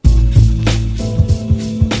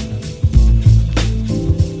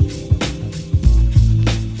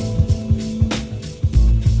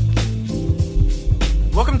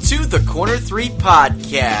Corner 3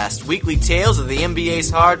 Podcast, weekly tales of the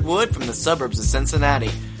NBA's hardwood from the suburbs of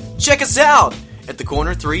Cincinnati. Check us out at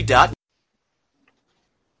thecorner3.net.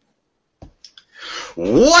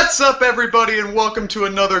 What's up, everybody, and welcome to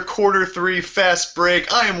another Corner 3 Fast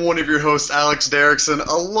Break. I am one of your hosts, Alex Derrickson,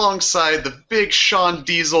 alongside the big Sean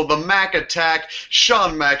Diesel, the Mac Attack,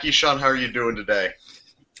 Sean Mackey. Sean, how are you doing today?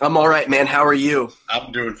 I'm all right, man. How are you?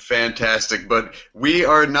 I'm doing fantastic, but we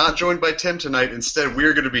are not joined by Tim tonight. Instead, we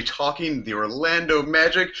are going to be talking the Orlando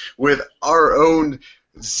Magic with our own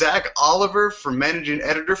Zach Oliver, managing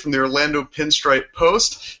editor from the Orlando Pinstripe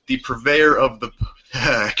Post, the purveyor of the...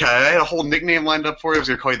 I had a whole nickname lined up for you. I was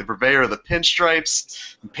going to call you the purveyor of the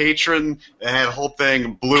pinstripes, patron. I had a whole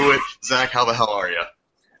thing, blew it. Zach, how the hell are you?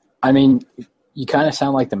 I mean, you kind of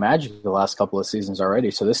sound like the Magic the last couple of seasons already,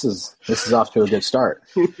 so this is off to a good start.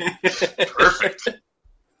 Perfect.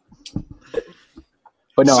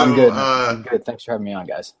 But no, I'm good. I'm good. Thanks for having me on,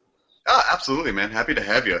 guys. Absolutely, man. Happy to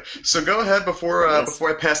have you. So go ahead before I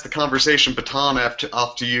pass the conversation baton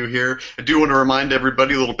off to you here. I do want to remind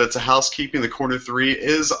everybody little bits of housekeeping. The Corner 3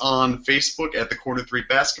 is on Facebook at the Corner 3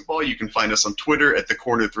 Basketball. You can find us on Twitter at the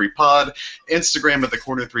Corner 3 Pod, Instagram at the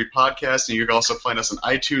Corner 3 Podcast, and you can also find us on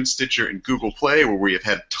iTunes, Stitcher, and Google Play, where we have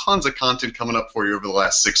had tons of content coming up for you over the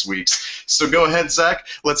last 6 weeks. So go ahead, Zach.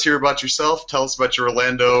 Let's hear about yourself. Tell us about your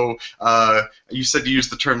Orlando. You said you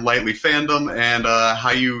used the term lightly fandom, and how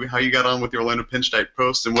you got on with the Orlando Pinstripe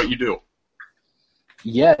Post and what you do.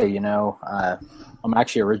 Yeah, I'm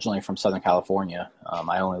actually originally from Southern California.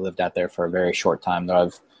 I only lived out there for a very short time, though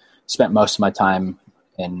I've spent most of my time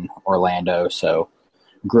in Orlando, so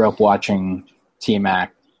grew up watching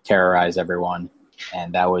T-Mac terrorize everyone,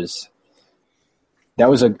 and that was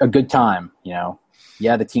a good time,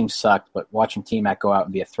 Yeah, the team sucked, but watching T-Mac go out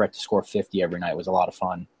and be a threat to score 50 every night was a lot of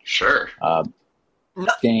fun. Sure.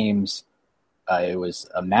 Games... it was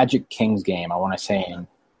a Magic Kings game, I want to say in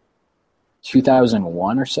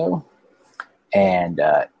 2001 or so. And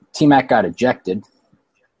T-Mac got ejected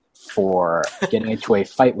for getting into a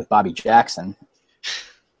fight with Bobby Jackson.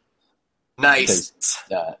 Nice.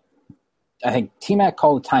 Because, I think T-Mac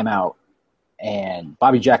called a timeout, and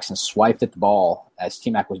Bobby Jackson swiped at the ball as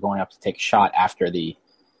T-Mac was going up to take a shot after the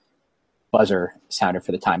buzzer sounded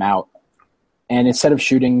for the timeout. And instead of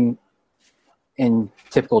shooting in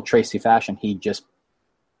typical Tracy fashion, he just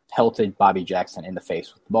pelted Bobby Jackson in the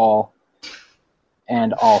face with the ball,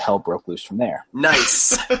 and all hell broke loose from there.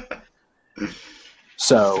 Nice.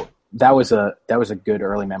 So that was a good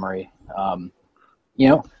early memory.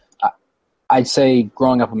 I'd say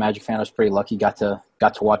growing up a Magic fan, I was pretty lucky. Got to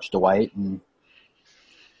watch Dwight, and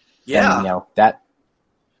that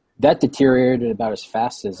deteriorated about as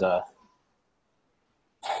fast as I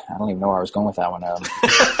don't even know where I was going with that one.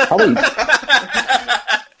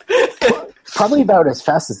 Probably about as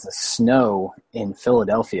fast as the snow in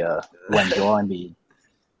Philadelphia when Joel Embiid.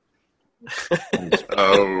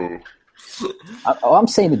 I'm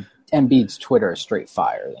saying that Embiid's Twitter is straight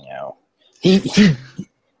fire. He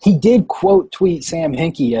did quote tweet Sam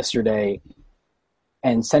Hinkie yesterday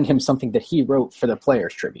and send him something that he wrote for the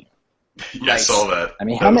Players Tribune. Yeah, nice. I saw that. I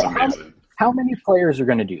mean, that how many players are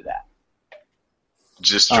going to do that?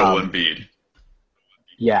 Just Joel Embiid.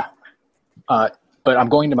 Yeah. But I'm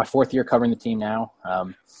going to my fourth year covering the team now.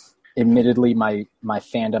 Admittedly, my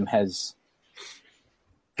fandom has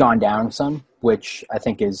gone down some, which I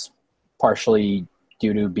think is partially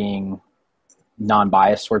due to being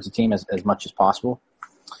non-biased towards the team as much as possible.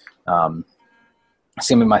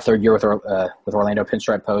 Same in my third year with Orlando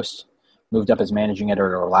Pinstripe Post. Moved up as managing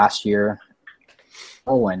editor last year.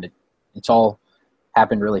 And it's all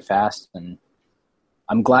happened really fast, and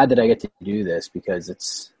I'm glad that I get to do this because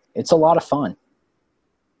it's a lot of fun.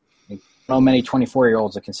 I don't know many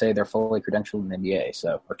 24-year-olds that can say they're fully credentialed in the NBA,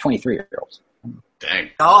 or 23-year-olds. Dang.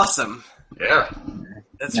 Awesome. Yeah.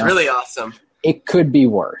 That's really awesome. It could be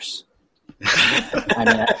worse. I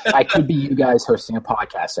mean, I could be you guys hosting a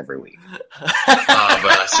podcast every week.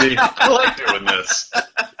 But see, I like doing this.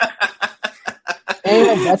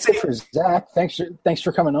 And that's it for Zach. Thanks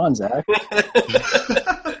for coming on, Zach.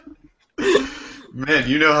 Man,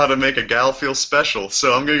 you know how to make a gal feel special.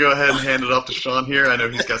 So I'm going to go ahead and hand it off to Sean here. I know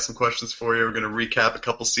he's got some questions for you. We're going to recap a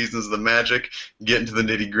couple seasons of the Magic, get into the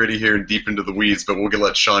nitty-gritty here and deep into the weeds, but we're going to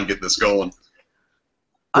let Sean get this going.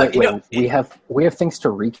 We have things to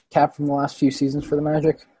recap from the last few seasons for the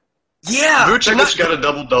Magic? Yeah. Vucevic got a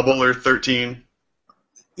double-double or 13.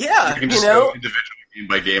 Yeah, you can just go individually game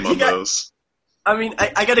by game on those. I mean,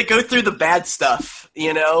 I got to go through the bad stuff,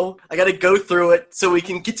 I got to go through it so we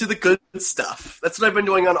can get to the good stuff. That's what I've been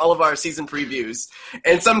doing on all of our season previews.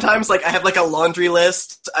 And sometimes, I have, a laundry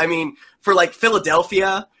list. I mean, for,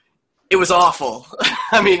 Philadelphia, It was awful.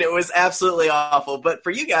 I mean, it was absolutely awful. But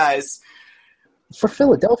for you guys, for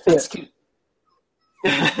Philadelphia,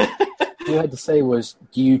 you had to say was,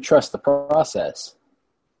 do you trust the process?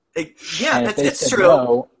 It's true.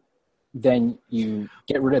 No, then you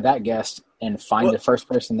get rid of that guest and find the first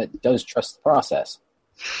person that does trust the process.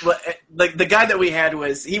 Well, like the guy that we had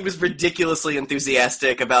he was ridiculously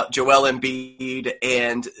enthusiastic about Joel Embiid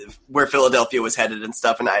and where Philadelphia was headed and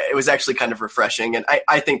stuff, and it was actually kind of refreshing, and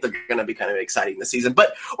I think they're going to be kind of exciting this season.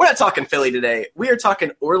 But we're not talking Philly today. We are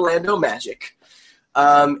talking Orlando Magic.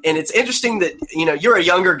 And it's interesting that, you're a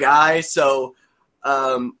younger guy, so,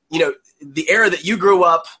 the era that you grew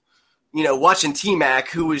up, watching T-Mac,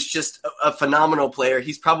 who was just a phenomenal player.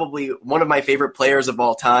 He's probably one of my favorite players of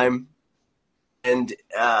all time. And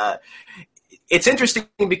it's interesting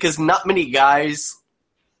because not many guys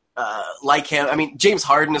like him. I mean, James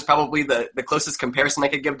Harden is probably the closest comparison I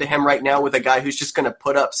could give to him right now, with a guy who's just going to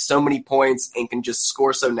put up so many points and can just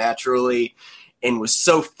score so naturally and was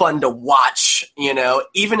so fun to watch.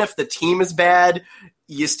 Even if the team is bad,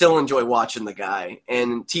 you still enjoy watching the guy.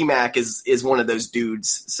 And T-Mac is one of those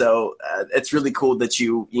dudes. So it's really cool that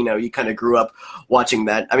you kind of grew up watching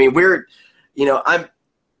that. I mean, I'm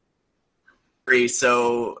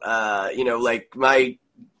so, like my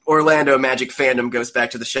Orlando Magic fandom goes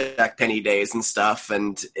back to the Shaq Penny days and stuff.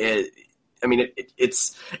 And it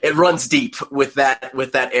runs deep with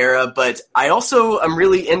that era, but I'm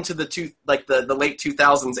really into the late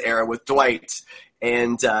 2000s era with Dwight,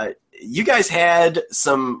 and you guys had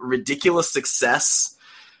some ridiculous success.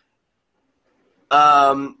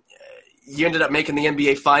 You ended up making the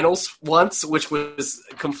NBA Finals once, which was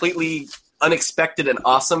completely unexpected and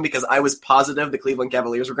awesome because I was positive the Cleveland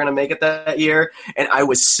Cavaliers were going to make it that year, and I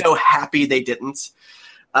was so happy they didn't.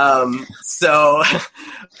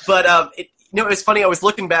 It's funny. I was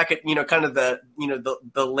looking back at, kind of the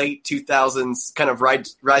late 2000s kind of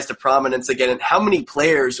rise to prominence again, and how many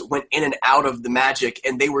players went in and out of the Magic,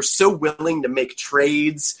 and they were so willing to make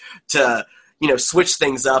trades to, switch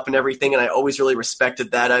things up and everything. And I always really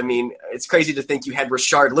respected that. I mean, it's crazy to think you had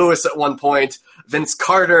Rashard Lewis at one point, Vince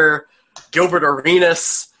Carter, Gilbert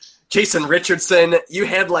Arenas, Jason Richardson. You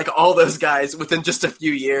had like all those guys within just a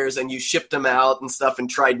few years, and you shipped them out and stuff and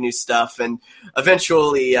tried new stuff. And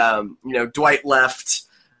eventually, Dwight left,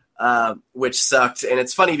 which sucked. And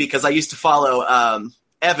it's funny because I used to follow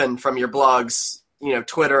Evan from your blogs,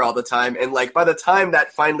 Twitter all the time. And like by the time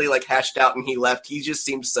that finally like hashed out and he left, he just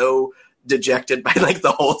seemed so dejected by like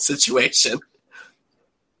the whole situation.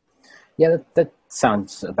 Yeah, that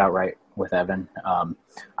sounds about right with Evan.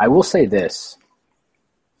 I will say this.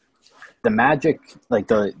 The Magic, like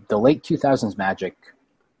the late 2000s Magic,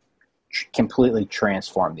 completely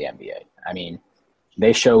transformed the NBA. I mean,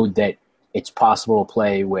 they showed that it's possible to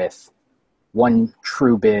play with one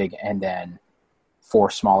true big and then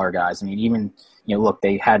four smaller guys. I mean, even, look,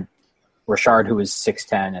 they had Rashard, who was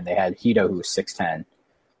 6'10", and they had Hito, who was 6'10",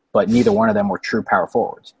 but neither one of them were true power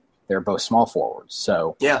forwards. They were both small forwards.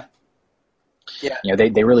 So, yeah.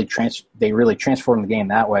 They really transformed the game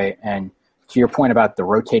that way. And to your point about the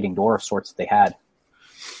rotating door of sorts that they had,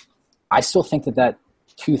 I still think that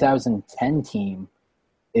 2010 team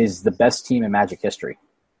is the best team in Magic history.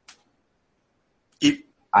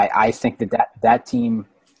 I think that team,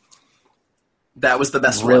 that was the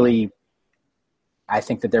best really one. I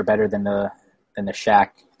think that they're better than the Shaq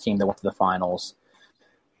team that went to the finals.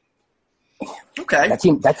 Okay. That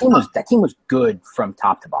team was good from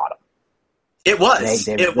top to bottom. It was.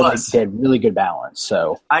 They had really good balance.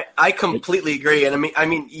 So I completely agree. And I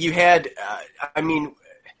mean, you had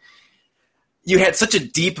such a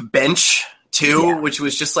deep bench too, which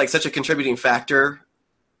was just like such a contributing factor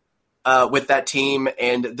with that team.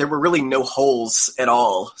 And there were really no holes at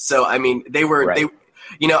all. So I mean,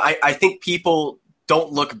 I think people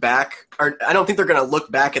don't look back, or I don't think they're going to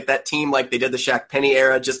look back at that team like they did the Shaq Penny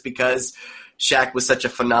era, just because Shaq was such a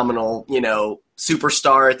phenomenal,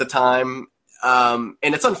 superstar at the time. And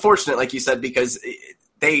it's unfortunate, like you said, because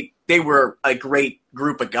they were a great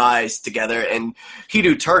group of guys together, and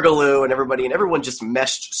Hedo Turkoglu and everyone just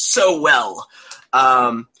meshed so well.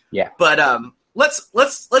 But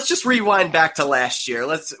let's just rewind back to last year.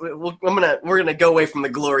 We're gonna go away from the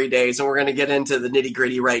glory days, and we're gonna get into the nitty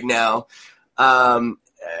gritty right now.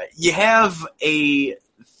 You have a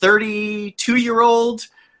 32-year-old,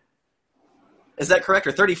 is that correct,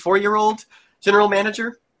 or 34-year-old general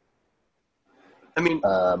manager? I mean,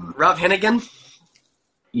 Rob Hennigan.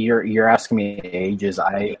 You're asking me ages.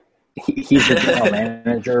 He's the general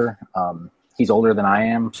manager. He's older than I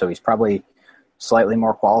am, so he's probably slightly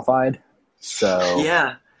more qualified. So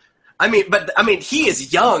yeah, He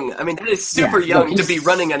is young. I mean, that is super young to be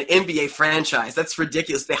running an NBA franchise. That's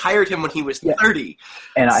ridiculous. They hired him when he was 30.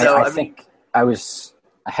 And so, I think I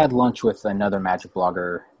had lunch with another Magic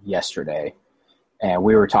blogger yesterday, and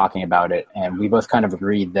we were talking about it, and we both kind of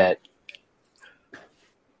agreed that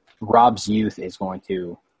Rob's youth is going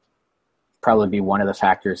to probably be one of the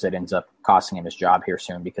factors that ends up costing him his job here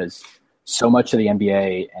soon, because so much of the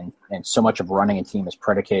NBA and so much of running a team is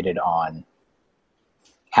predicated on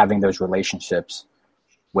having those relationships,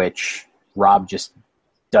 which Rob just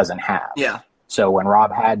doesn't have. Yeah. So when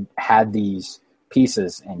Rob had these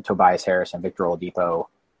pieces in Tobias Harris and Victor Oladipo,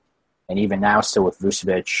 and even now still with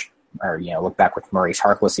Vucevic, or look back with Maurice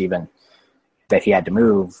Harkless even, that he had to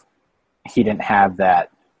move, he didn't have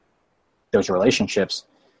those relationships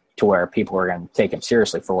to where people were going to take him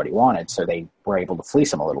seriously for what he wanted, so they were able to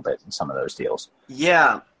fleece him a little bit in some of those deals.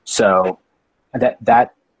 Yeah. So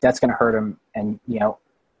that's going to hurt him, and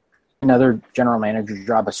another general manager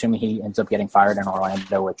job, assuming he ends up getting fired in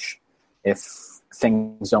Orlando, which if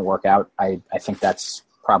things don't work out, I think that's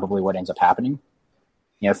probably what ends up happening.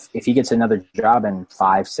 If he gets another job in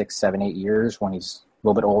 5, 6, 7, 8 years when he's a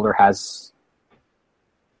little bit older, has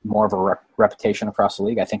more of a reputation across the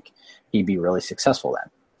league, I think he'd be really successful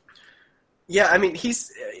then. Yeah, I mean,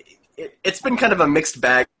 it's been kind of a mixed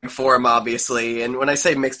bag for him, obviously. And when I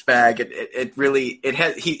say mixed bag,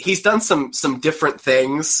 he's done some different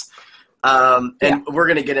things. And we're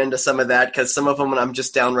going to get into some of that, because some of them I'm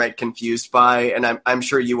just downright confused by, and I'm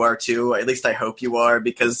sure you are too. At least I hope you are,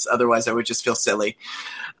 because otherwise I would just feel silly.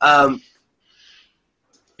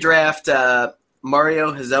 Draft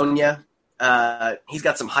Mario Hezonja. He's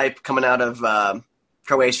got some hype coming out of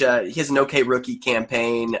Croatia. He has an okay rookie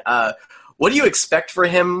campaign. What do you expect for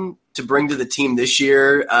him to bring to the team this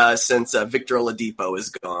year, since Victor Oladipo is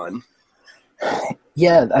gone?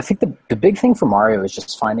 Yeah, I think the big thing for Mario is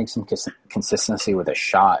just finding some consistency with his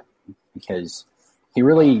shot, because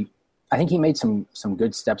I think he made some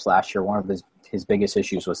good steps last year. One of his biggest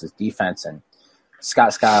issues was his defense, and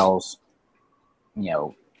Scott Skiles,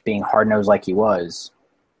 being hard-nosed like he was,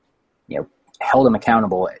 held him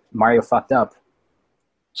accountable. Mario fucked up.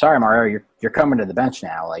 Sorry, Mario, you're coming to the bench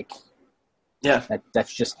now. Yeah,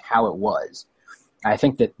 that's just how it was. I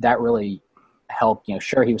think that really helped.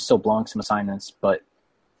 Sure, he was still blowing some assignments, but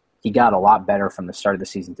he got a lot better from the start of the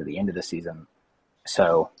season to the end of the season.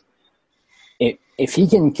 So if he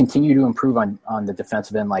can continue to improve on the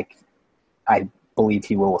defensive end, like I believe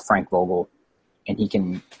he will with Frank Vogel, and he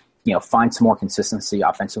can find some more consistency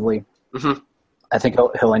offensively, I think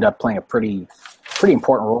he'll end up playing a pretty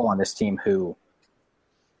important role on this team who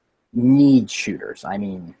needs shooters. I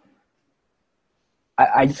mean,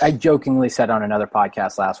 I jokingly said on another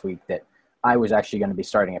podcast last week that I was actually going to be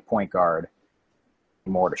starting at point guard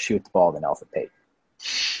more to shoot the ball than Elfrid Payton.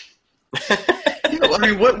 I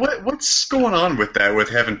mean, what's going on with that, with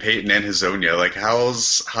having Payton and Hezonja?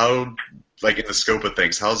 In the scope of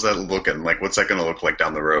things, how's that looking? What's that going to look like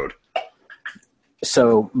down the road?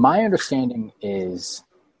 So my understanding is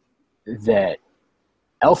that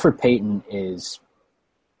Elfrid Payton is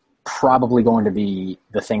probably going to be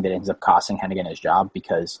the thing that ends up costing Hennigan his job,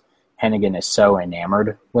 because Hennigan is so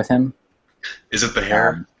enamored with him. Is it the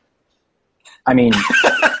hair? I mean,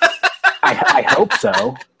 I hope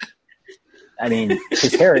so. I mean,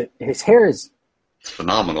 his hair is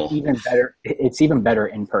phenomenal. Even better. It's even better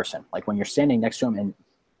in person. When you're standing next to him and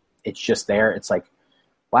it's just there, it's like,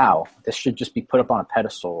 wow, this should just be put up on a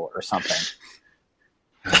pedestal or something.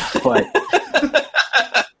 But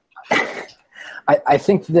I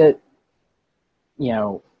think that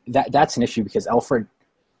that's an issue, because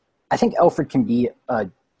I think Elfrid can be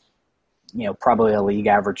probably a league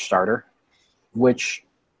average starter, which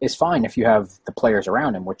is fine if you have the players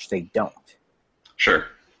around him, which they don't. Sure.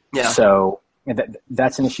 Yeah. So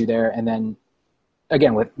that's an issue there. And then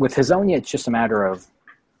again, with Hezonja, it's just a matter of,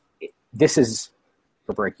 this is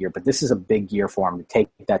a break year, but this is a big year for him to take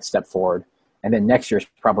that step forward. And then next year is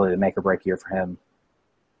probably the make or break year for him.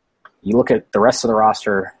 You look at the rest of the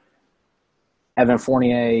roster. Evan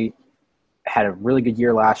Fournier had a really good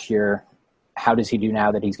year last year. How does he do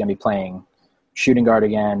now that he's going to be playing shooting guard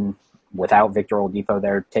again without Victor Oladipo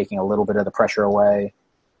there, taking a little bit of the pressure away?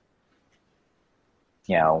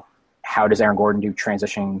 How does Aaron Gordon do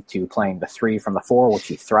transitioning to playing the 3 from the 4, which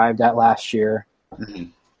he thrived at last year? Mm-hmm.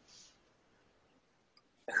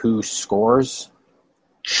 Who scores?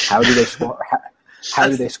 How do they score? How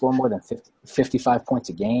do they score more than 55 points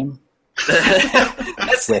a game?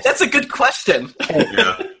 That's a good question.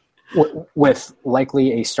 Yeah. With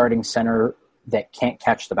likely a starting center that can't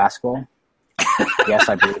catch the basketball. Yes,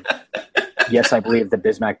 I believe yes, I believe that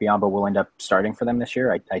Bismack Biyombo will end up starting for them this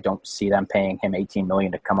year. I don't see them paying him $18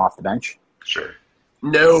 million to come off the bench. Sure.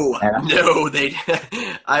 No, they.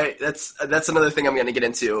 That's another thing I'm going to get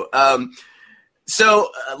into. The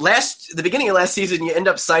beginning of last season, you end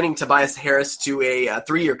up signing Tobias Harris to a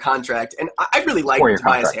 3-year contract, and I really like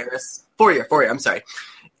Tobias Harris. 4-year. I'm sorry,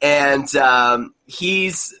 and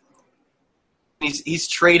he's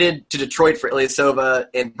traded to Detroit for Ilyasova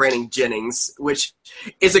and Brandon Jennings, which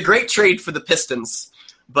is a great trade for the Pistons,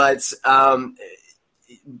 but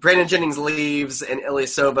Brandon Jennings leaves and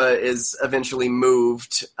Ilyasova is eventually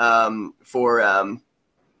moved for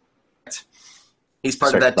he's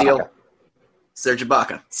part of that deal. Serge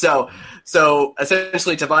Ibaka. So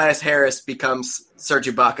essentially Tobias Harris becomes Serge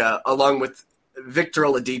Ibaka along with Victor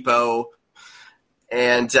Oladipo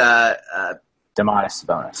and Domantas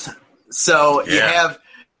Sabonis. So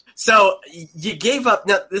you gave up.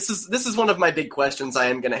 Now this is one of my big questions I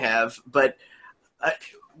am going to have. But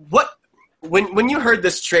when you heard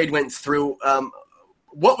this trade went through,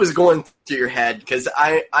 what was going through your head? Because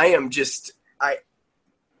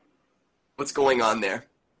what's going on there?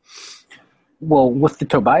 Well, with the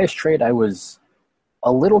Tobias trade, I was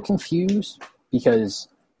a little confused because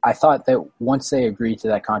I thought that once they agreed to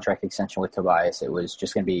that contract extension with Tobias, it was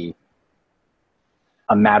just going to be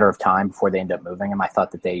a matter of time before they end up moving him. I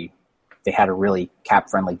thought that they had a really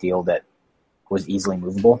cap-friendly deal that was easily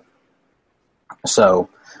movable. So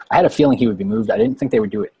I had a feeling he would be moved. I didn't think they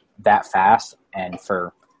would do it that fast, and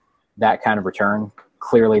for that kind of return,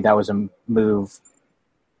 clearly that was a move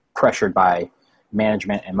pressured by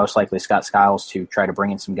management and most likely Scott Skiles to try to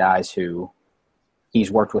bring in some guys who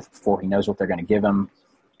he's worked with before, he knows what they're going to give him,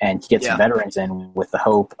 and to get some veterans in with the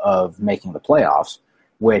hope of making the playoffs,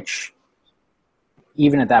 which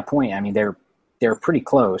even at that point, I mean, they're pretty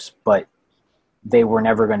close, but they were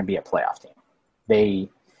never going to be a playoff team.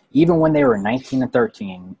 Even when they were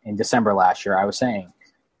 19-13 in December last year, I was saying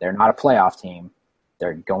they're not a playoff team.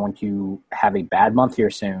 They're going to have a bad month here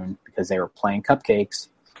soon because they were playing cupcakes,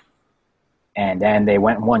 and then they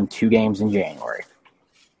went and won 2 games in January.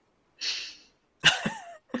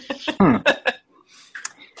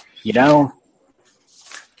 You know,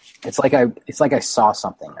 it's like I saw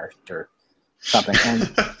something or something,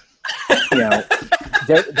 and you know,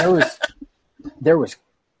 there was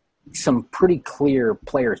some pretty clear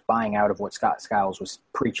players buying out of what Scott Skiles was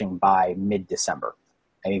preaching by mid-December.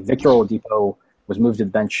 I mean, Victor Oladipo was moved to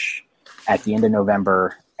the bench at the end of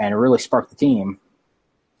November, and it really sparked the team.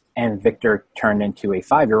 And Victor turned into a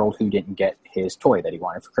 5-year-old who didn't get his toy that he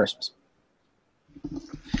wanted for Christmas.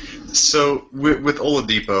 So with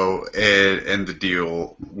Oladipo and the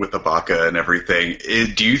deal with Ibaka and everything,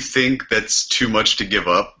 do you think that's too much to give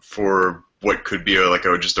up for what could be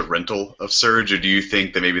just a rental of Serge, or do you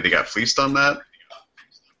think that maybe they got fleeced on that?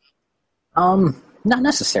 Not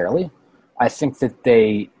necessarily. I think that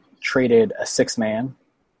they traded a 6th man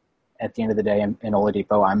at the end of the day in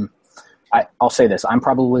Oladipo. I'll say this: I'm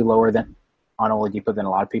probably lower on Oladipo than a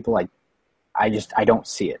lot of people. I don't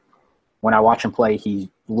see it. When I watch him play, he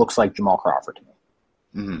looks like Jamal Crawford to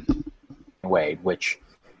me. Mm-hmm. In a way, which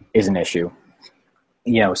is an issue.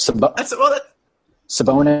 You know, Sabonis.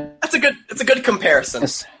 It's a good comparison.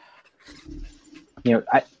 You know,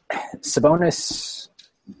 Sabonis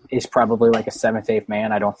is probably like a 7th, 8th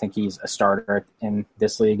man. I don't think he's a starter in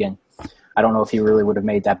this league, and I don't know if he really would have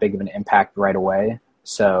made that big of an impact right away.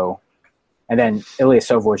 So, and then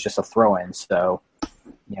Ilyasova was just a throw-in. So,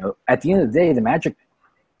 you know, at the end of the day, the Magic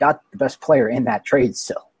got the best player in that trade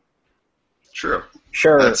still. True.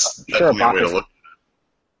 Sure, Ibaka's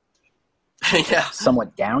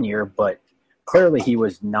somewhat down here, but clearly he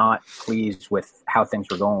was not pleased with how things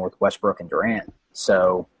were going with Westbrook and Durant.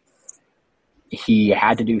 So he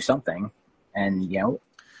had to do something, and, you know,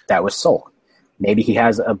 that was sulk. Maybe he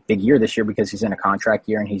has a big year this year because he's in a contract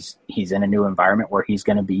year and he's in a new environment where he's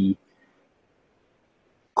going to be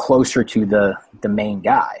closer to the main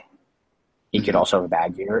guy. He could also have a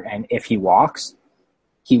bad year, and if he walks,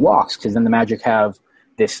 because then the Magic have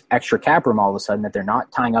this extra cap room all of a sudden that they're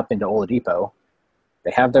not tying up into Oladipo.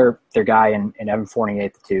 They have their guy in Evan Fournier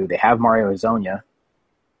at the 2. They have Mario Hezonja.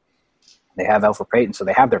 They have Elfrid Payton, so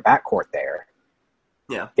they have their backcourt there.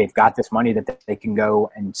 Yeah, they've got this money that they can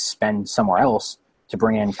go and spend somewhere else to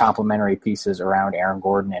bring in complementary pieces around Aaron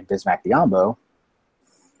Gordon and Bismack Biyombo.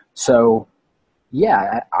 So,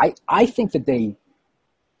 yeah, I think that they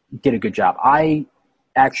did a good job. I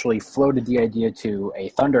actually floated the idea to a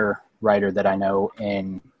Thunder writer that I know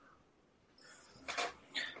in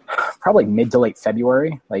probably mid to late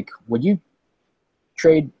February. Like, would you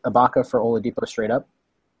trade Ibaka for Oladipo straight up?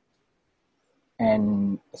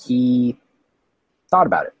 And he thought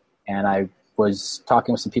about it. And I was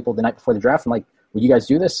talking with some people the night before the draft. I'm like, would you guys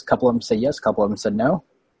do this? A couple of them said yes. A couple of them said no.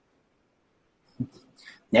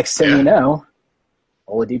 Next thing you know,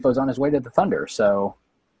 Oladipo's on his way to the Thunder. So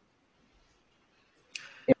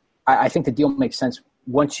I think the deal makes sense.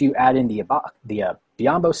 Once you add in the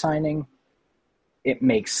Biyombo signing, it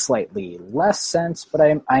makes slightly less sense, but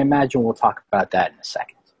I imagine we'll talk about that in a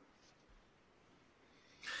second.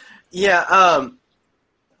 Yeah,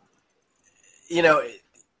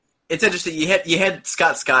 it's interesting. You had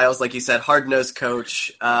Scott Skiles, like you said, hard-nosed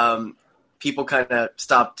coach. People kind of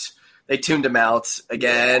stopped. They tuned him out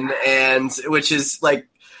again, and which is like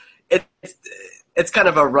it's kind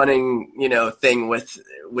of a running thing with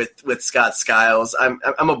Scott Skiles.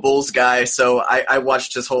 I'm a Bulls guy, so I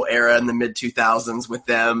watched his whole era in the mid 2000s with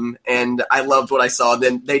them, and I loved what I saw.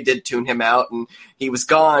 Then they did tune him out, and he was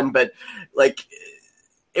gone. But like,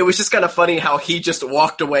 it was just kind of funny how he just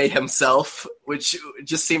walked away himself, which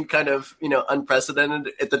just seemed kind of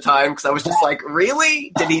unprecedented at the time. Because I was just like,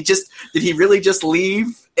 really? Did he really just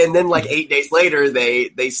leave? And then like 8 days later,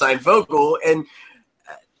 they signed Vogel, and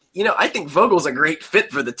I think Vogel's a great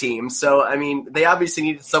fit for the team. So, I mean, they obviously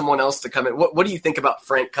needed someone else to come in. What do you think about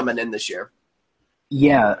Frank coming in this year?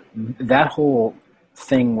 Yeah, that whole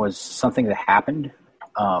thing was something that happened.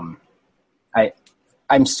 I'm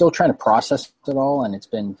still trying to process it all, and it's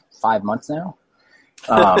been 5 months now.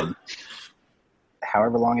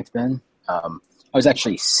 However long it's been. I was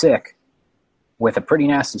actually sick with a pretty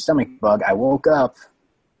nasty stomach bug. I woke up.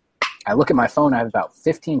 I look at my phone. I have about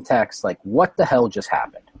 15 texts like, what the hell just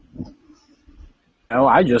happened? Oh,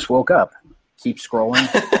 I just woke up. Keep scrolling.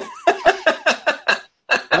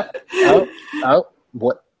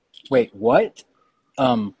 What? Wait, what?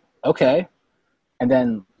 Okay. And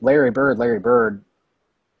then Larry Bird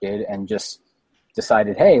did and just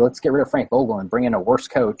decided, hey, let's get rid of Frank Vogel and bring in a worse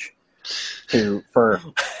coach for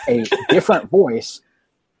a different voice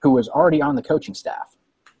who was already on the coaching staff.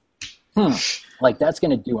 Like, that's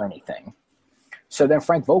going to do anything. So then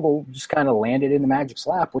Frank Vogel just kind of landed in the Magic's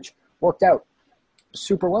lap, which worked out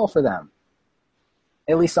super well for them,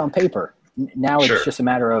 at least on paper. Now it's just a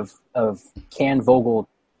matter of can Vogel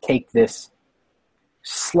take this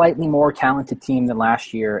slightly more talented team than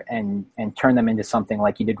last year and turn them into something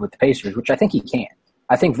like he did with the Pacers, which I think he can.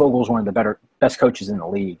 I think Vogel's one of the best coaches in the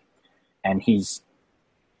league, and he's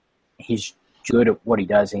good at what he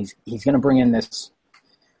does. And he's going to bring in this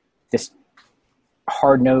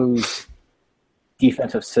hard-nosed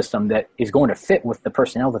defensive system that is going to fit with the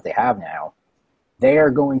personnel that they have now. They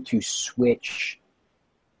are going to switch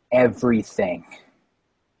everything.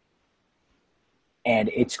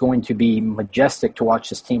 And it's going to be majestic to watch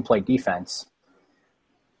this team play defense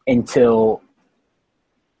until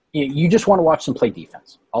you just want to watch them play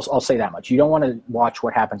defense. I'll say that much. You don't want to watch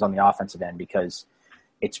what happens on the offensive end because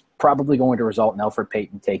it's probably going to result in Elfrid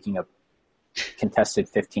Payton taking a contested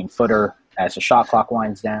 15-footer as the shot clock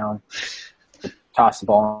winds down, toss the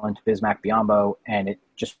ball into Bismack Biyombo, and it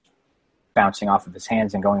just bouncing off of his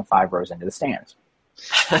hands and going 5 rows into the stands.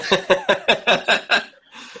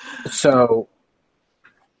 So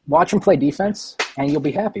watch him play defense, and you'll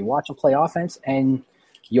be happy. Watch him play offense, and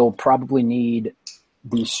you'll probably need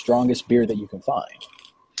the strongest beer that you can find,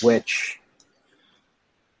 which,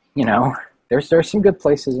 there's some good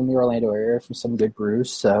places in the Orlando area for some good brews,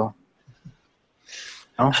 so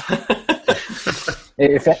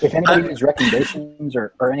if anybody has recommendations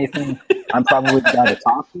or anything, I'm probably the guy to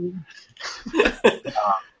talk to.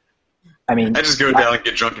 I just go down and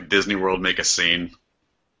get drunk at Disney World, make a scene.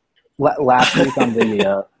 Last week on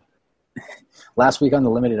the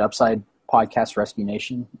Limited Upside podcast, Rescue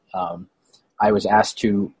Nation, I was asked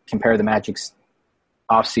to compare the Magic's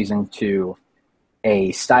offseason to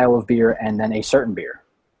a style of beer and then a certain beer.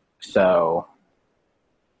 So,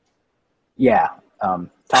 yeah,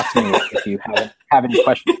 talk to me if you have any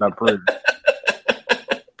questions about brews.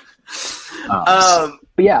 But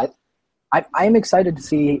yeah, I'm excited to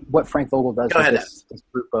see what Frank Vogel does with this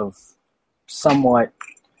group of somewhat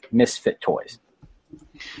misfit toys.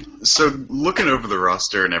 So looking over the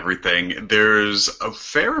roster and everything, there's a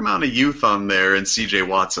fair amount of youth on there in C.J.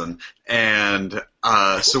 Watson. And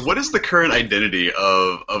so what is the current identity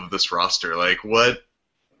of this roster? What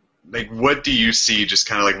do you see, just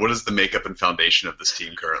kind of what is the makeup and foundation of this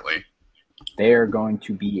team currently? They're going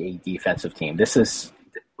to be a defensive team. This is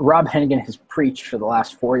Rob Hennigan has preached for the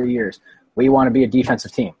last 4 years. We want to be a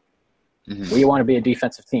defensive team. Mm-hmm. We want to be a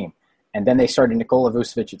defensive team. And then they started Nikola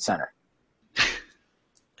Vucevic at center.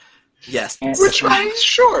 Yes.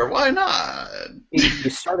 Sure, why not? You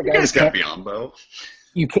start a guy that can't Biyombo.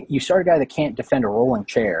 You start a guy that can't defend a rolling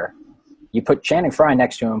chair. You put Channing Frye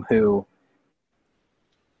next to him, who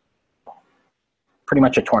pretty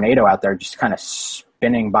much a tornado out there, just kind of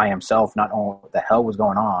spinning by himself, not knowing what the hell was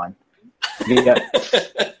going on. You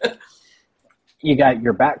got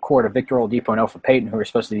your backcourt of Victor Oladipo and Elfrid Payton, who are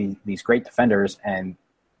supposed to be these great defenders, and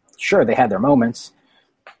sure, they had their moments,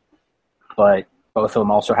 but both of them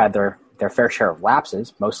also had their fair share of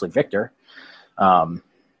lapses, mostly Victor. But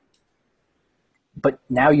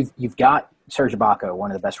now you've got Serge Ibaka, one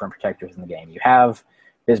of the best rim protectors in the game. You have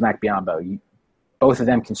Bismack Biyombo. Both of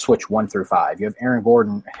them can switch 1 through 5. You have Aaron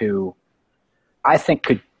Gordon, who I think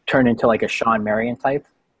could turn into like a Sean Marion type.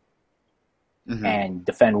 Mm-hmm. And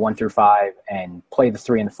defend 1 through 5 and play the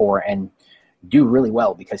 3 and the 4 and do really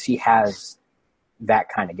well because he has that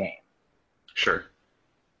kind of game. Sure.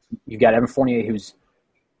 You've got Evan Fournier, who's,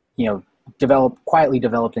 quietly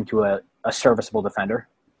developed into a serviceable defender.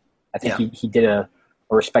 I think he did a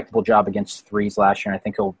respectable job against threes last year, and I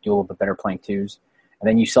think he'll do a little bit better playing twos. And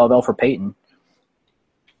then you still have Elfrid Payton.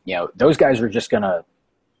 Those guys are just going to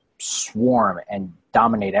swarm and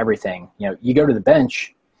dominate everything. You go to the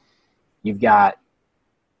bench, you've got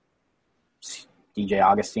DJ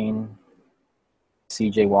Augustine,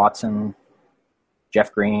 CJ Watson,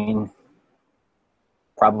 Jeff Green,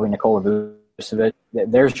 probably Nikola Vucevic.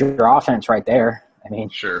 There's your offense right there. I mean,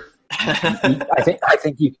 sure. I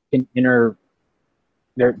think you can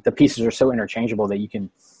the pieces are so interchangeable that you can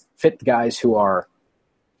fit the guys who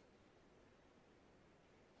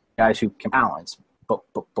can balance, but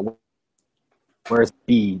where's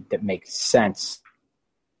B that makes sense?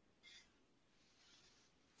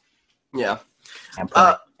 Yeah.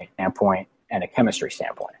 Standpoint and a chemistry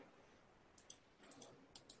standpoint.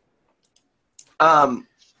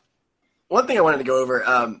 One thing I wanted to go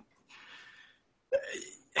over,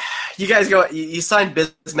 you guys you signed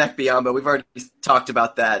Bismack Biyombo. We've already talked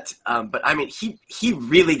about that. But I mean, he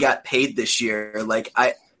really got paid this year. Like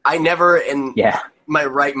I never in my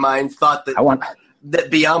right mind thought that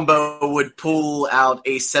Biyombo would pull out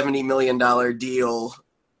a $70 million deal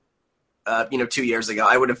 2 years ago.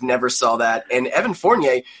 I would have never saw that. And Evan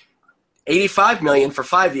Fournier, $85 million for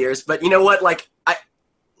 5 years. But you know what?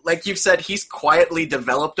 Like you've said, he's quietly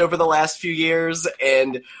developed over the last few years,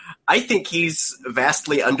 and I think he's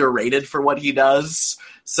vastly underrated for what he does.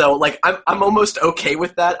 So, I'm almost okay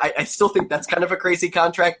with that. I still think that's kind of a crazy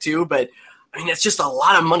contract too, but I mean, it's just a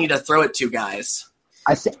lot of money to throw at two guys.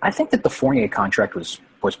 I think that the Fournier contract was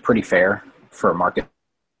pretty fair for a market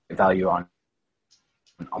value on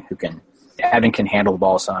who can. Evan can handle the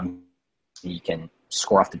ball some. He can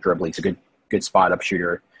score off the dribble. He's a good spot up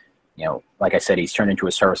shooter. Like I said, he's turned into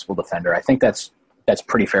a serviceable defender. I think that's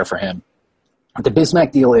pretty fair for him. The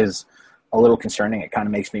Bismack deal is a little concerning. It kind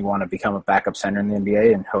of makes me want to become a backup center in the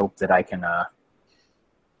NBA and hope that I can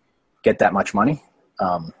get that much money.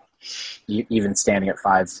 Even standing at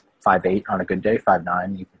 5'8" on a good day,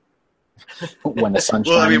 5'9", when the sun's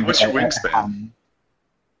shining. Well, I mean, what's your wingspan?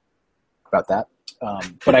 About that.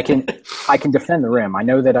 But I can defend the rim. I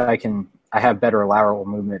know that I have better lateral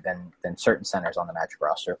movement than certain centers on the Magic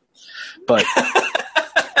roster. But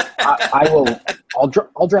I'll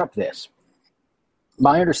drop this.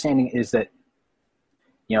 My understanding is that,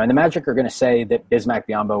 and the Magic are going to say that Bismack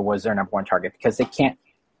Biyombo was their number one target because they can't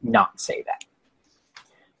not say that.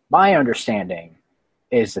 My understanding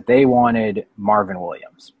is that they wanted Marvin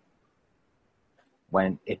Williams.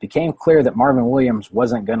 When it became clear that Marvin Williams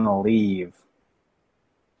wasn't going to leave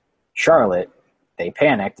Charlotte, they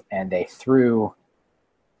panicked and they threw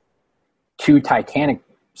 2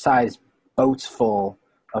 Titanic-sized boats full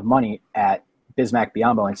of money at Bismack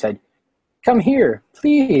Biyombo and said, "Come here,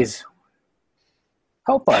 please,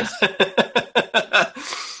 help us."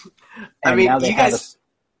 I mean,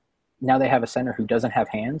 now they have a center who doesn't have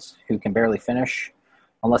hands, who can barely finish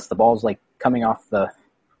unless the ball's coming off the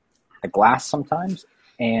glass sometimes,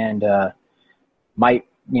 and might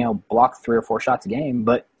block 3 or 4 shots a game,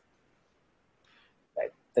 but.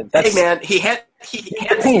 Hey man, he had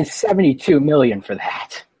paying $72 million for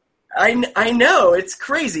that. I know, it's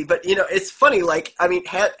crazy, but it's funny.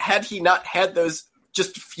 Had he not had those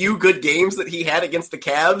just few good games that he had against the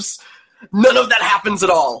Cavs, none of that happens at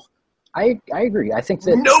all. I agree. I think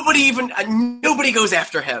that nobody goes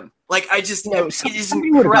after him. It is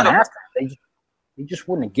incredible. They just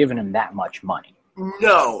wouldn't have given him that much money.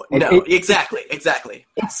 No, exactly.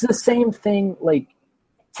 It's the same thing.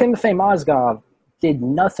 Timofey Mozgov did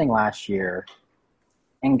nothing last year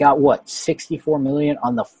and got $64 million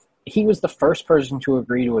he was the first person to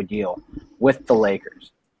agree to a deal with the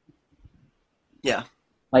Lakers. Yeah.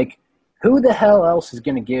 Who the hell else is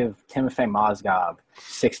going to give Timofey Mozgov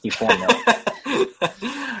 $64 million?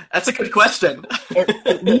 That's a good question.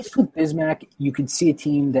 At least with Bismack, you could see a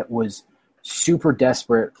team that was super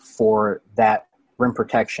desperate for that rim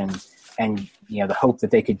protection, and the hope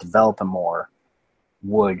that they could develop him more,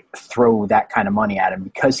 would throw that kind of money at him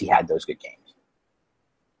because he had those good games.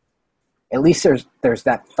 At least there's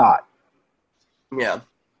that thought. Yeah.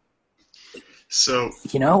 So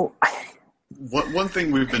one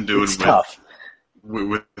thing we've been doing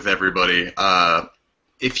with everybody,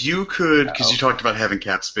 if you could, because you talked about having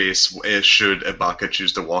cap space should Ibaka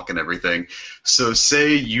choose to walk and everything. So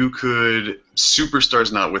say you could,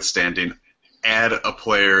 superstars notwithstanding, add a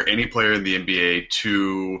player, any player in the NBA,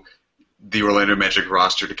 to the Orlando Magic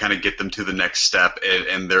roster to kind of get them to the next step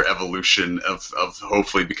and their evolution of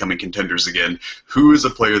hopefully becoming contenders again. Who is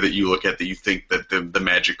a player that you look at that you think that the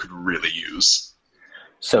Magic could really use?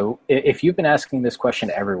 So if you've been asking this question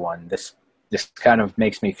to everyone, this kind of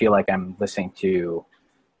makes me feel like I'm listening to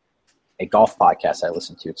a golf podcast I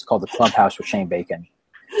listen to. It's called The Clubhouse with Shane Bacon.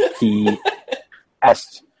 He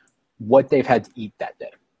asked what they've had to eat that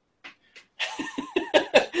day.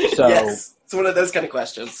 So yes, it's one of those kind of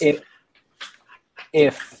questions.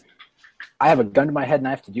 If I have a gun to my head and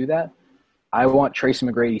I have to do that, I want Tracy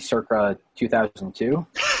McGrady circa 2002.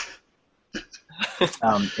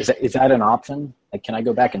 Is that an option? Like, can I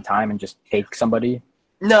go back in time and just take somebody?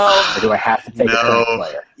 No. Or do I have to take a current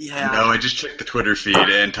player? Yeah. No, I just checked the Twitter feed,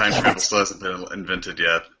 and time travel still hasn't been invented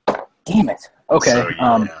yet. Damn it. Okay. So,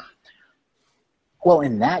 yeah. Well,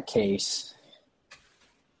 in that case,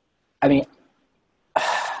 I mean,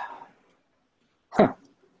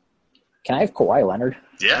 can I have Kawhi Leonard?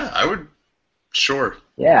 Yeah, I would. Sure.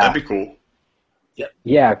 Yeah. That'd be cool.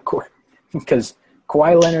 Yeah, because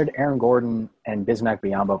Kawhi Leonard, Aaron Gordon, and Bismack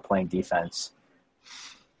Biyombo playing defense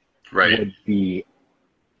would be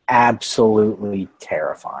absolutely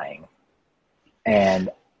terrifying. And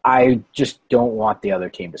I just don't want the other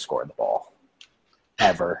team to score the ball.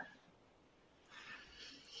 Ever.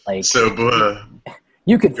 Like, so,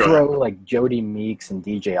 you could throw like Jody Meeks and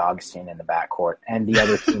DJ Augustine in the backcourt, and the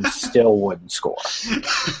other team still wouldn't score.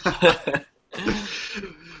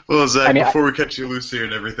 Well, Zach, before we cut you loose here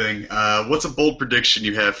and everything, what's a bold prediction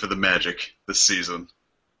you have for the Magic this season?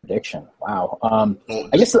 Prediction? Wow.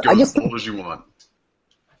 I guess as bold as you want.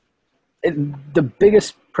 The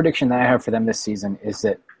biggest prediction that I have for them this season is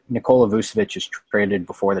that Nikola Vucevic is traded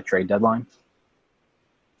before the trade deadline.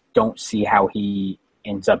 Don't see how he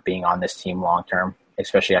ends up being on this team long term,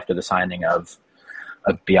 especially after the signing of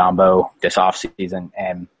Biyombo this offseason.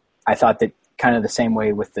 And I thought that kind of the same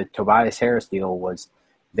way with the Tobias Harris deal was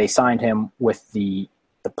they signed him with the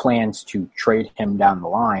plans to trade him down the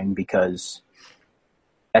line because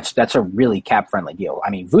that's a really cap-friendly deal. I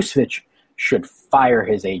mean, Vucevic should fire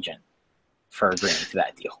his agent for agreeing to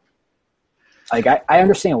that deal. Like, I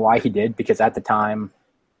understand why he did, because at the time,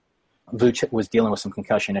 Vucevic was dealing with some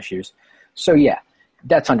concussion issues. So, yeah,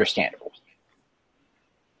 that's understandable.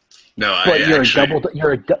 No, but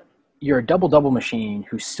you're a double machine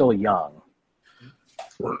who's still young.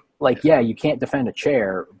 Like, yeah, you can't defend a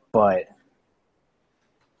chair, but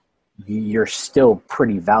you're still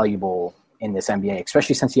pretty valuable in this NBA,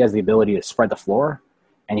 especially since he has the ability to spread the floor,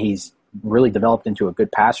 and he's really developed into a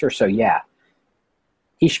good passer. So, yeah,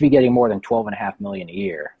 he should be getting more than $12.5 million a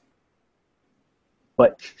year.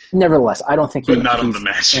 But nevertheless, I don't think he's in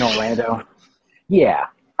Orlando. Yeah,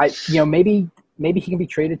 maybe he can be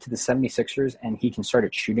traded to the 76ers and he can start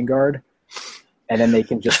at shooting guard, and then they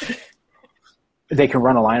can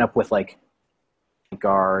run a lineup with like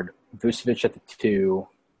guard, Vucevic at the 2,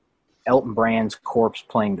 Elton Brand's corpse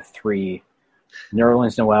playing the 3,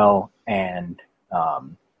 Nerlens Noel and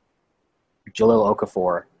Jahlil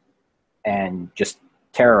Okafor, and just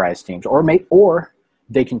terrorize teams. Or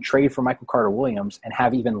they can trade for Michael Carter Williams and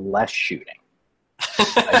have even less shooting.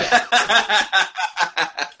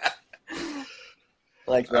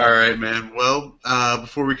 Like that. All right, man. Well,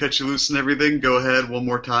 before we cut you loose and everything, go ahead one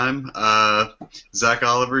more time. Zach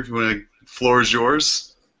Oliver, if you want to, floor is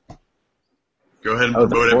yours. Go ahead and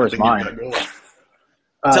promote everything you've got going.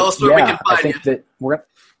 Tell us where we can find you. I think that we're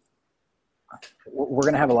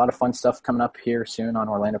going to have a lot of fun stuff coming up here soon on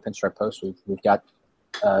Orlando Pinstripe Post. We've got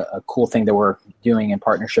a cool thing that we're doing in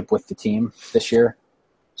partnership with the team this year.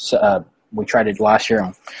 So we tried it last year,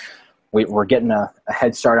 and we're getting a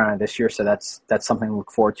head start on it this year, so that's something to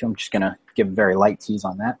look forward to. I'm just going to give a very light tease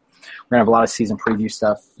on that. We're going to have a lot of season preview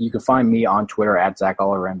stuff. You can find me on Twitter at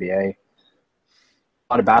ZachOliverNBA.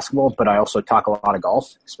 A lot of basketball, but I also talk a lot of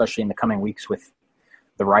golf, especially in the coming weeks with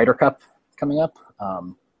the Ryder Cup coming up.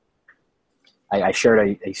 I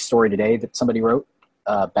shared a story today that somebody wrote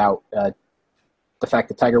about the fact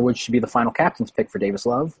that Tiger Woods should be the final captain's pick for Davis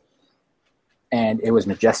Love. And it was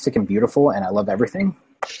majestic and beautiful, and I love everything.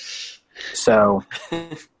 So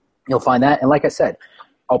you'll find that. And like I said,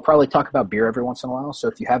 I'll probably talk about beer every once in a while. So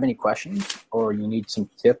if you have any questions or you need some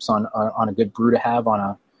tips on a good brew to have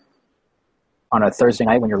on a Thursday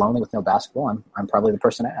night when you're lonely with no basketball, I'm probably the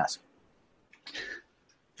person to ask.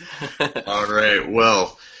 All right.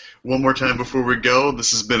 Well, one more time before we go,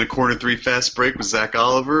 this has been a Corner 3 Fast Break with Zach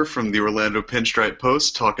Oliver from the Orlando Pinstripe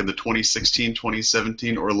Post, talking the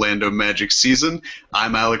 2016-2017 Orlando Magic season.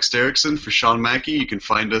 I'm Alex Derrickson. For Sean Mackey, you can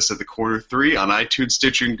find us at the Corner 3 on iTunes,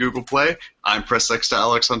 Stitcher, and Google Play. I'm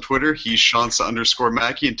PressX2Alex on Twitter. He's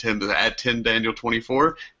Sean_Mackey and Tim at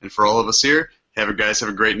TimDaniel24. And for all of us here, have a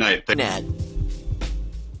great night.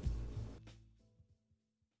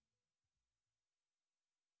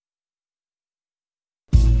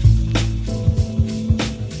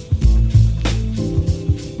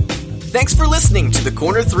 Thanks for listening to the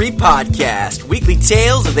Corner 3 Podcast, weekly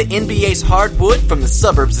tales of the NBA's hardwood from the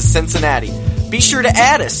suburbs of Cincinnati. Be sure to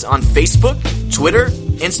add us on Facebook, Twitter,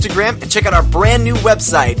 Instagram, and check out our brand new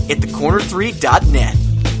website at thecorner3.net.